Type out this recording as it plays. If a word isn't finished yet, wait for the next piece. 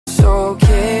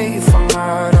okay if I'm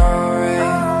not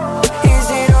alright? Is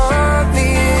it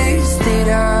obvious that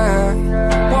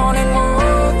I wanted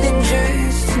more than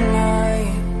just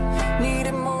tonight?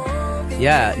 Needed more than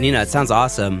Yeah, Neenah, it sounds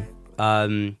awesome.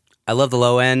 I love the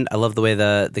low end. I love the way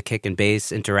the kick and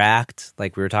bass interact,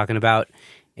 like we were talking about.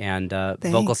 And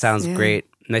vocal sounds great,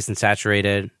 nice and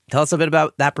saturated. Tell us a bit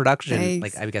about that production, Thanks.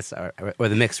 like I guess, or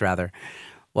the mix rather.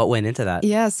 What went into that?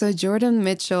 Yeah, so Jordan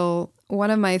Mitchell,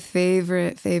 one of my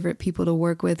favorite people to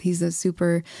work with. He's a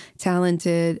super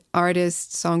talented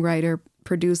artist, songwriter,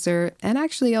 producer, and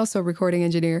actually also recording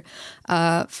engineer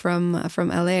from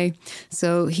LA.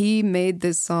 So he made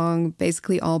this song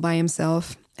basically all by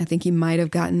himself. I think he might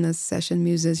have gotten a session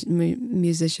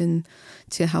musician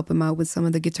to help him out with some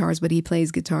of the guitars, but he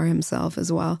plays guitar himself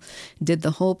as well. Did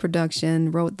the whole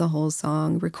production, wrote the whole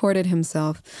song, recorded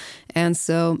himself. And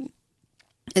so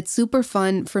it's super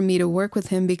fun for me to work with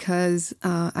him because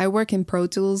I work in Pro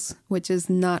Tools, which is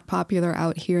not popular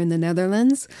out here in the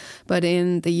Netherlands, but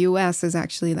in the US is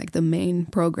actually like the main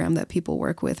program that people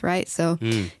work with, right? So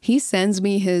he sends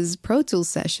me his Pro Tools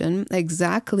session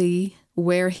exactly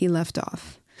where he left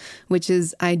off, which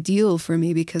is ideal for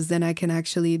me because then I can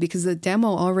actually, because the demo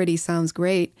already sounds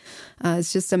great.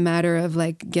 It's just a matter of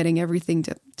like getting everything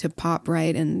to pop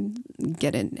right and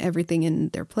getting everything in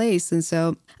their place. And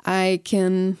so I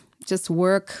can just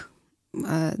work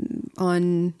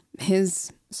on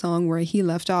his song where he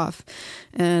left off.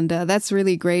 And that's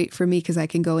really great for me because I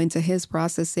can go into his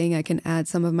processing. I can add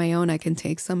some of my own. I can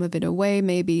take some of it away,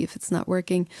 maybe if it's not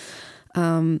working.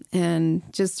 And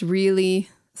just really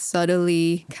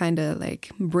subtly kind of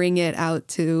like bring it out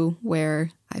to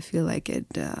where I feel like it,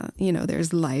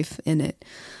 there's life in it.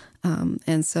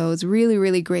 And so it's really,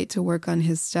 really great to work on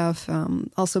his stuff.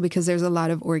 Also because there's a lot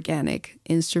of organic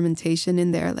instrumentation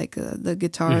in there, like the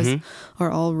guitars are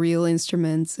all real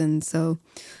instruments. And so,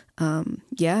 and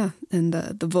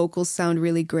the vocals sound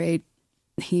really great.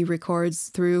 He records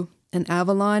through an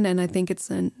Avalon, and I think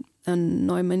it's a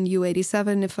Neumann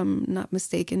U87, if I'm not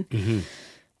mistaken.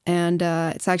 And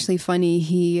it's actually funny,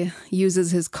 he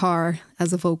uses his car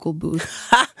as a vocal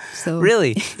booth. So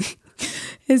Really?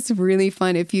 It's really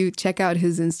fun. If you check out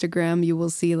his Instagram, you will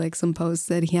see like some posts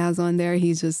that he has on there.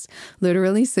 He just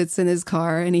literally sits in his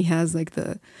car and he has like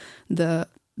the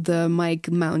mic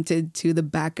mounted to the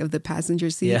back of the passenger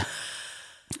seat. Yeah.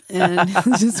 And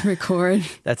just record.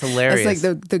 That's hilarious. It's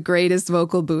like the greatest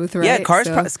vocal booth, right? Yeah,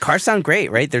 cars sound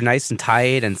great, right? They're nice and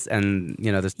tight, and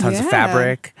there's tons of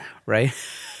fabric, right?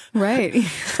 Right.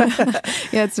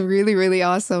 Yeah, it's really, really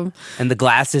awesome. And the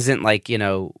glass isn't like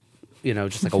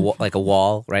just like a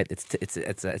wall, right? It's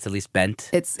at least bent.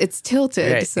 It's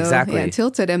tilted, right, so exactly. yeah,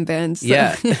 tilted and bent. So,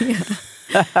 Yeah.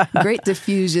 Great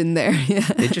diffusion there. Yeah.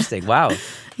 Interesting. Wow.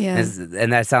 Yeah.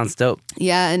 And that sounds dope.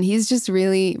 Yeah, and he's just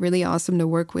really, really awesome to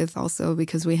work with also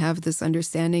because we have this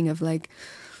understanding of like,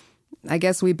 I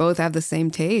guess we both have the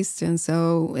same taste. And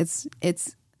so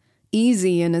it's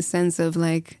easy in a sense of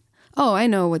like, oh, I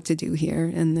know what to do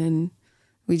here. And then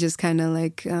we just kind of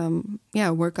like,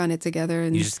 work on it together.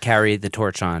 And you just carry the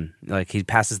torch on. Like he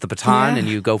passes the baton and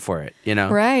you go for it,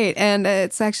 Right. And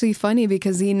it's actually funny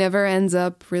because he never ends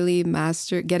up really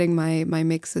getting my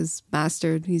mixes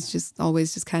mastered. He's just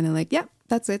always just kind of like, yeah,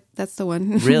 that's it. That's the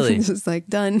one. Really? Just like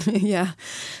done. Yeah.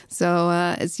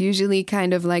 So it's usually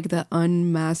kind of like the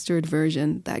unmastered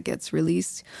version that gets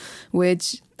released,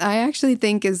 which I actually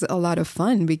think is a lot of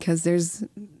fun because there's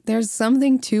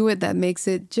something to it that makes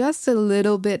it just a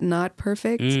little bit not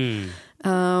perfect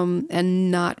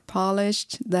and not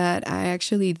polished that I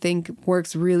actually think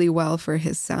works really well for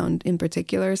his sound in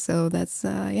particular. So that's,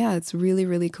 it's really,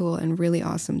 really cool and really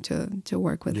awesome to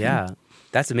work with him. Yeah.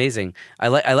 That's amazing.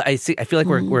 I feel like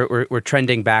we're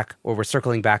trending back, or we're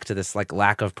circling back to this like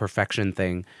lack of perfection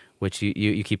thing, which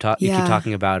you keep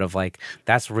talking about, of like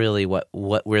that's really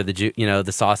where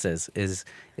the sauce is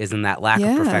in that lack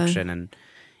of perfection,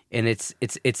 and it's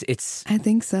I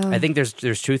think so. I think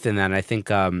there's truth in that. And I think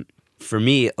for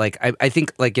me, like I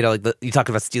think like you talk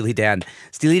about Steely Dan.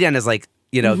 Steely Dan is like,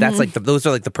 that's like those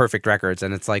are like the perfect records.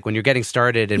 And it's like when you're getting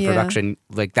started in production,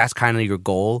 like that's kind of your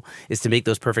goal, is to make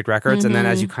those perfect records. And then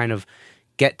as you kind of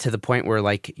get to the point where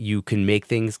like you can make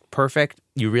things perfect,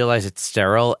 you realize it's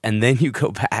sterile, and then you go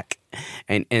back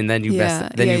and then you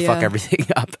fuck everything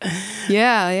up.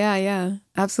 Yeah.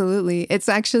 Absolutely. It's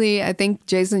actually, I think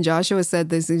Jason Joshua said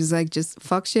this. He's like, just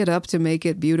fuck shit up to make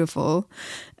it beautiful.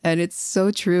 And it's so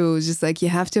true. It's just like you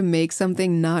have to make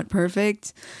something not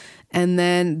perfect, and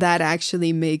then that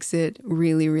actually makes it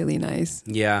really, really nice.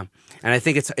 Yeah. And I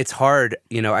think it's hard,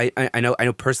 I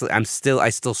know personally I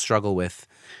still struggle with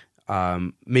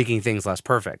making things less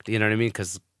perfect. You know what I mean?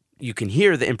 Because you can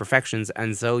hear the imperfections,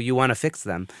 and so you want to fix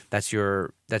them. That's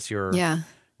your the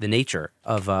nature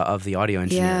of the audio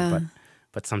engineer. Yeah.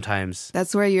 But sometimes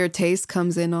that's where your taste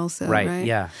comes in also, right?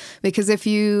 Yeah. Because if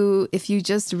you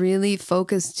just really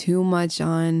focus too much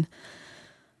on,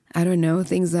 I don't know,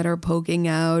 things that are poking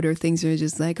out or things that are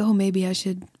just like, oh, maybe I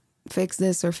should fix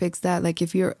this or fix that. Like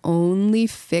if you're only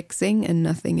fixing and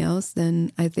nothing else,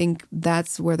 then I think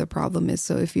that's where the problem is.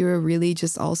 So if you're really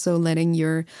just also letting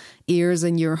your ears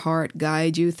and your heart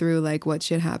guide you through like what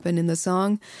should happen in the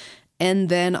song, and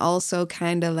then also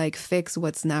kind of like fix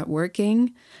what's not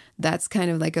working, that's kind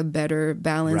of like a better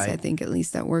balance. Right. I think at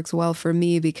least that works well for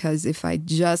me, because if I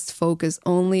just focus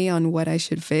only on what I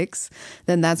should fix,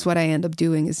 then that's what I end up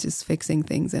doing, is just fixing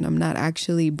things. And I'm not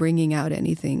actually bringing out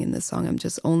anything in the song. I'm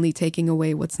just only taking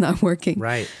away what's not working.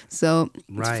 Right. So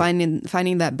Right.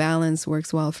 finding that balance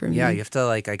works well for me. Yeah, you have to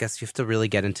I guess you have to really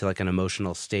get into like an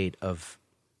emotional state of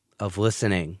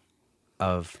listening,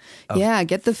 of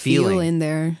get the feel feeling. in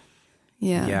there.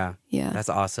 Yeah. That's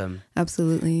awesome.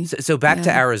 Absolutely. So back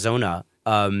to Arizona.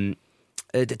 Tell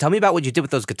me about what you did with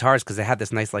those guitars, because they had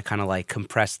this nice like kind of like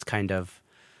compressed kind of.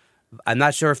 I'm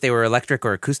not sure if they were electric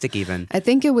or acoustic even. I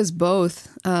think it was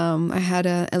both. I had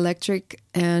a electric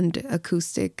and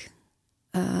acoustic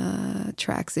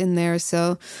tracks in there.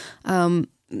 So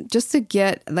just to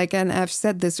get like, and I've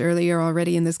said this earlier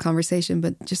already in this conversation,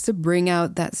 but just to bring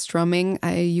out that strumming,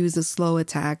 I use a slow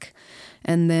attack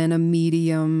and then a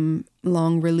medium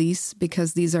long release,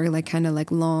 because these are like kind of like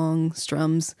long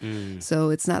strums. So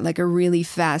it's not like a really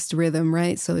fast rhythm,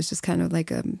 right? So it's just kind of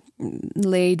like a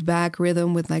laid back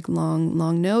rhythm with like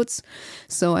long notes.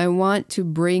 So I want to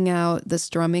bring out the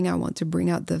strumming. I want to bring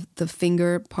out the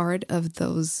finger part of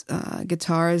those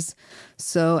guitars.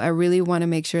 So I really want to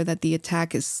make sure that the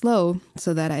attack is slow,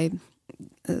 so that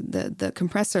the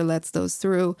compressor lets those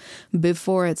through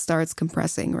before it starts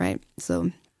compressing, right?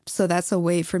 So that's a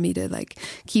way for me to like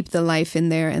keep the life in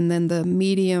there. And then the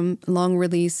medium long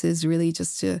release is really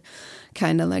just to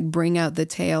kind of like bring out the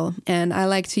tail. And I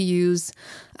like to use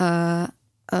a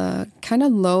kind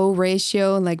of low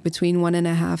ratio, like between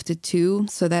 1.5 to 2,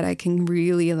 so that I can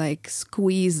really like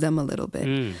squeeze them a little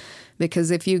bit. Because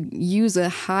if you use a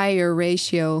higher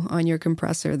ratio on your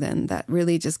compressor, then that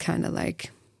really just kind of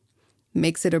like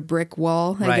makes it a brick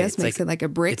wall, I guess, makes it like a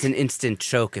brick. It's an instant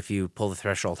choke if you pull the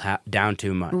threshold down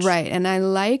too much. Right. And I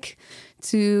like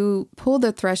to pull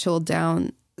the threshold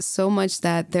down so much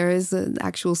that there is an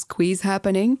actual squeeze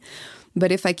happening.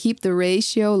 But if I keep the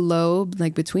ratio low,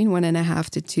 like between 1.5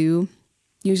 to 2,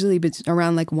 usually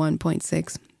around like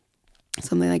 1.6,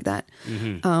 something like that,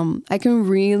 I can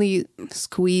really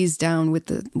squeeze down with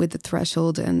the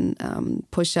threshold and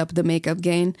push up the makeup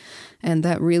gain, and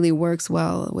that really works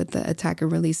well with the attack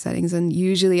and release settings. And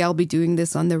usually I'll be doing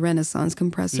this on the Renaissance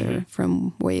compressor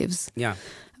from Waves. Yeah,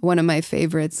 one of my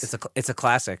favorites. It's a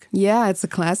classic. Yeah, it's a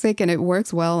classic, and it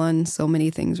works well on so many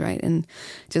things, right? And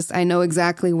just I know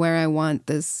exactly where I want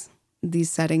these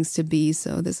settings to be,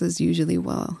 so this is usually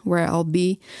where I'll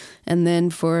be. And then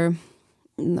for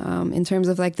in terms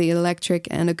of like the electric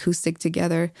and acoustic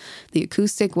together, the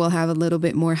acoustic will have a little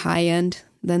bit more high end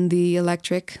than the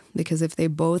electric, because if they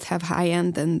both have high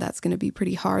end, then that's going to be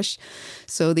pretty harsh.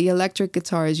 So the electric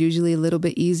guitar is usually a little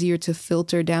bit easier to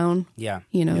filter down.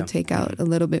 Take out a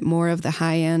little bit more of the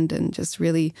high end and just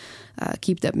really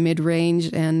keep that mid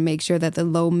range and make sure that the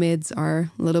low mids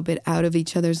are a little bit out of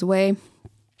each other's way.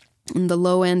 And the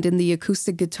low end in the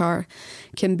acoustic guitar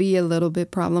can be a little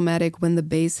bit problematic when the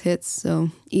bass hits.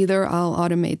 So either I'll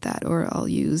automate that or I'll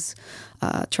use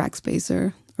track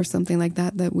spacer or something like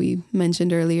that we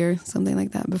mentioned earlier, something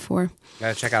like that before.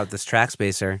 Gotta check out this track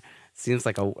spacer. Seems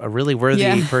like a really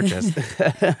worthy purchase.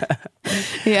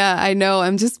 Yeah, I know.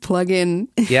 I'm just plugging.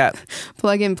 Yeah.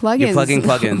 Plug-in plugins. You're plugging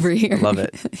plugins. Over here. Love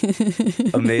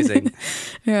it. Amazing.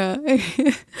 Yeah.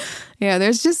 Yeah,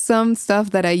 there's just some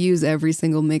stuff that I use every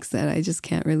single mix that I just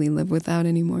can't really live without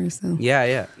anymore. So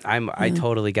Yeah. I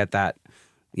totally get that.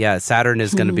 Yeah, Saturn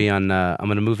is going to be on. I'm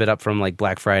going to move it up from like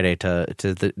Black Friday to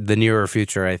the nearer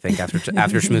future. I think after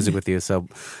schmoozing with you. So,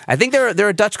 I think they're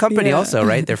a Dutch company also,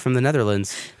 right? They're from the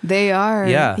Netherlands. They are.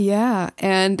 Yeah.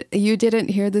 And you didn't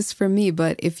hear this from me,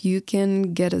 but if you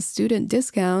can get a student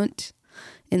discount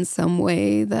in some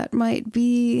way, that might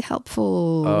be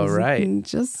helpful. All right.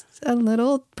 Just a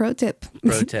little pro tip.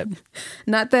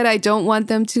 Not that I don't want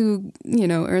them to,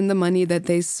 earn the money that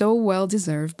they so well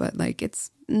deserve, but like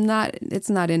it's not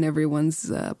in everyone's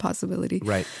possibility.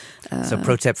 Right. So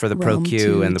pro tip for the Pro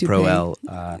Q and the Pro L.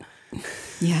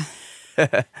 Yeah.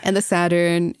 And the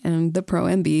Saturn and the Pro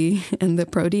MB and the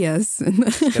Pro DS.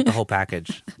 Get the whole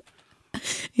package.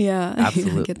 Yeah.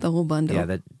 Absolutely. Get the whole bundle.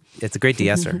 Yeah, It's a great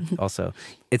de-esser also.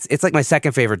 It's like my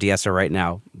second favorite de-esser right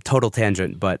now. Total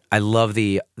tangent, but I love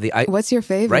the What's your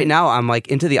favorite? Right now I'm like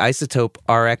into the Isotope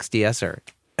RX de-esser.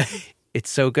 It's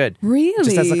so good. Really?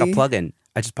 Just as like a plug-in.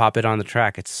 I just pop it on the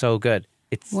track. It's so good.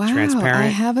 It's transparent. I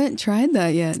haven't tried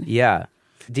that yet. Yeah.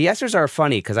 De-essers are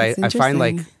funny because I find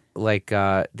like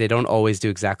they don't always do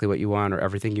exactly what you want or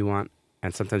everything you want.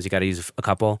 And sometimes you got to use a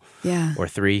couple or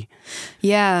three.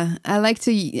 Yeah. I like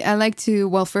to,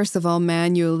 well, first of all,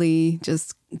 manually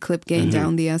just clip gain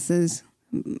down the S's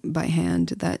by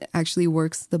hand. That actually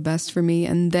works the best for me.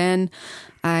 And then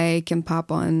I can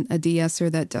pop on a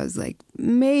de-esser that does like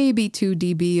maybe 2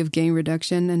 dB of gain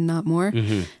reduction and not more.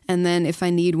 And then if I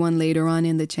need one later on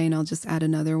in the chain, I'll just add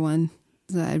another one.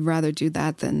 So I'd rather do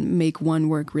that than make one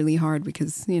work really hard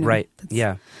because, Right.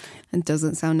 Yeah. It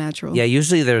doesn't sound natural. Yeah,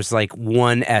 usually there's like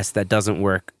one S that doesn't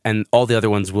work and all the other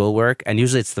ones will work. And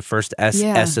usually it's the first S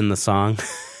in the song.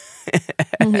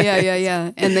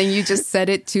 Yeah. And then you just set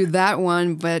it to that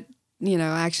one, but,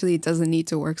 actually it doesn't need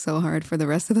to work so hard for the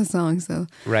rest of the song. So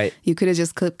right. You could have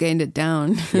just clip gained it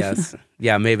down. Yes.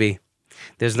 Yeah, maybe.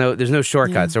 There's no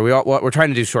shortcuts. Or we're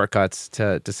trying to do shortcuts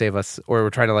to save us, or we're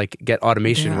trying to like get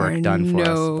automation work done for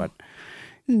us. But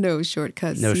no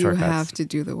shortcuts. No shortcuts. You have to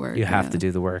do the work. You have to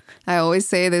do the work. I always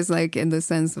say this like in the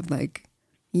sense of like,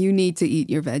 you need to eat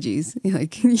your veggies.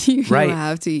 Like you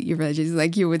have to eat your veggies.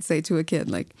 Like you would say to a kid,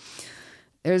 like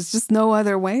there's just no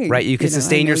other way. Right. You could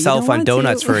sustain yourself on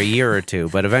donuts for a year or two,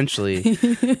 but eventually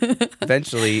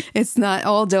it's not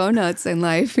all donuts in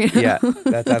life. Yeah,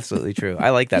 that's absolutely true.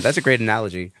 I like that. That's a great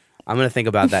analogy. I'm going to think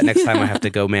about that next time I have to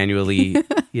go manually,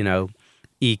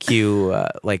 EQ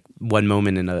like one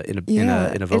moment in a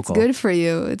vocal. It's good for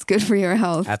you. It's good for your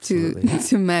health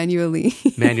to manually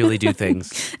do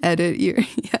things. Edit your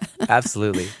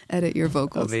Absolutely. Edit your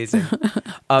vocals. Amazing.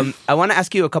 I want to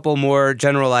ask you a couple more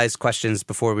generalized questions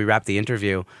before we wrap the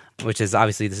interview, which is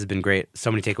obviously this has been great.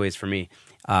 So many takeaways for me,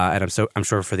 and I'm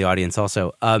sure for the audience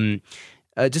also.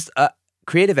 Just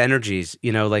creative energies,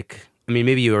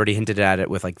 maybe you already hinted at it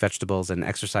with like vegetables and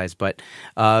exercise, but,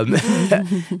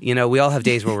 we all have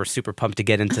days where we're super pumped to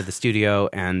get into the studio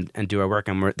and do our work.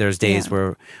 And there's days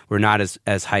where we're not as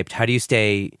hyped. How do you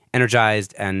stay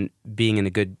energized and being in a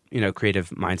good, creative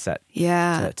mindset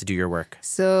to do your work?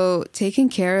 So taking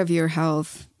care of your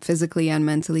health physically and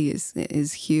mentally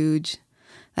is huge.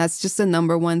 That's just the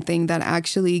number one thing that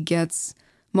actually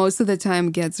most of the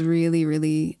time gets really,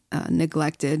 really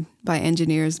neglected by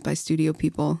engineers, by studio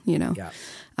people,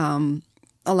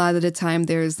 A lot of the time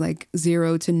there's like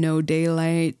 0 to no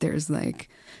daylight. There's like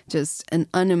just an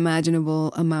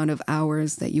unimaginable amount of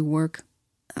hours that you work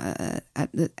at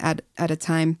a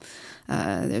time.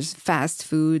 There's fast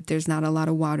food. There's not a lot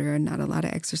of water, not a lot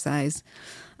of exercise.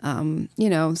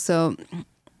 So,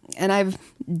 and I've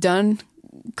done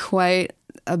quite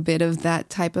a bit of that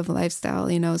type of lifestyle,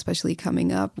 especially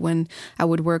coming up when I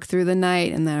would work through the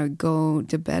night and then I would go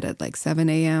to bed at like 7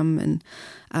 a.m. and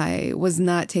I was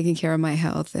not taking care of my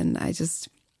health. And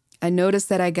I noticed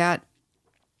that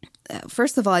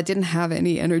first of all, I didn't have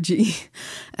any energy.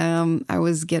 I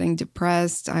was getting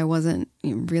depressed. I wasn't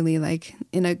really like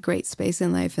in a great space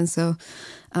in life. And so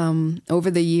over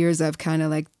the years, I've kind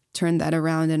of like turned that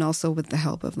around, and also with the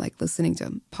help of like listening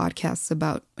to podcasts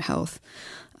about health.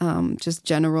 Just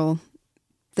general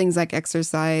things like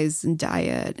exercise and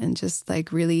diet, and just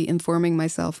like really informing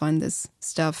myself on this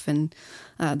stuff and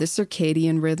the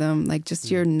circadian rhythm, like just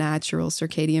your natural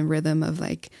circadian rhythm of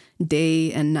like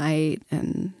day and night,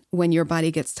 and when your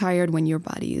body gets tired, when your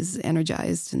body is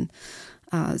energized. And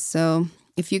so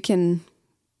if you can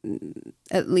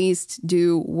at least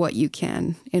do what you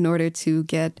can in order to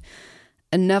get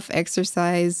enough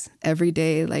exercise every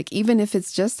day, like even if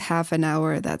it's just half an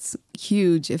hour, that's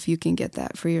huge if you can get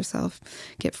that for yourself.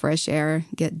 Get fresh air,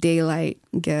 get daylight,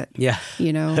 drink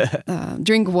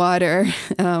water,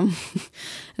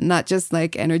 not just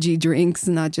like energy drinks,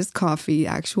 not just coffee,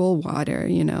 actual water,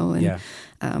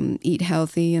 and eat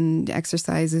healthy, and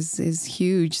exercise is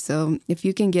huge. So if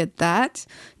you can get that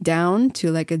down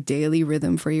to like a daily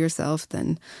rhythm for yourself,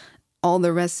 then all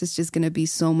the rest is just going to be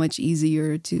so much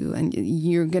easier and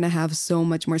you're going to have so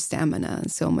much more stamina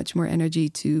and so much more energy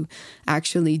to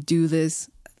actually do this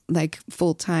like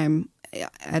full time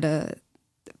at a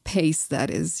pace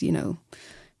that is,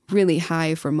 really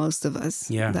high for most of us.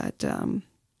 Yeah. That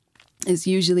is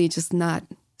usually just not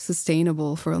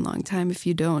sustainable for a long time if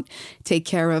you don't take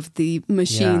care of the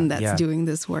machine that's doing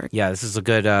this work. Yeah, this is a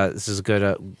good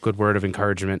good word of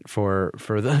encouragement for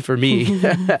me.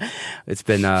 It's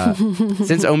been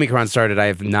since Omicron started, I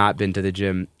have not been to the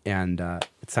gym, and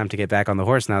it's time to get back on the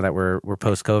horse now that we're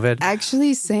post COVID.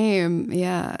 Actually, same.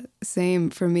 Yeah, same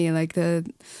for me. Like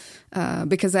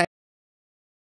because